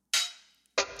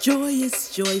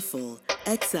Joyous, joyful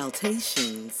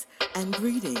exaltations and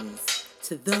greetings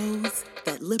to those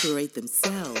that liberate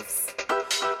themselves.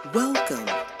 Welcome,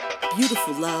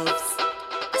 beautiful loves,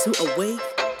 to Awake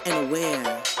and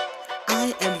Aware.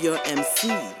 I am your MC,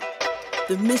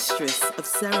 the mistress of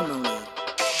ceremony,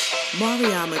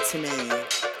 Mariama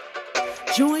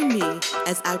Tanae. Join me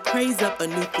as I praise up a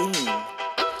new theme.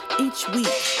 Each week,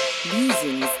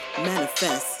 musings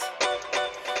manifest.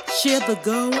 Share the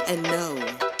go and know,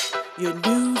 your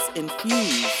news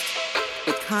infused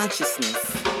with consciousness.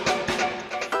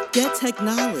 Get tech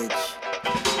knowledge,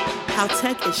 how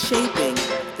tech is shaping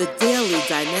the daily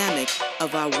dynamic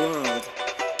of our world.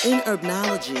 In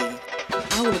Herbnology,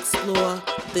 I will explore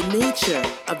the nature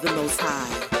of the Most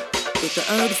High with the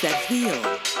herbs that heal,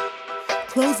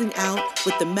 closing out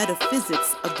with the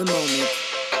metaphysics of the moment,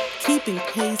 keeping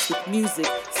pace with music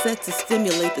set to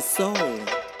stimulate the soul.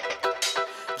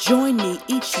 Join me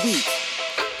each week,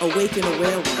 Awake and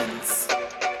Aware ones.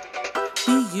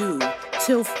 Be you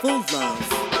till full love.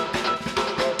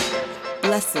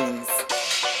 Blessings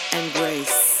and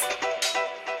grace.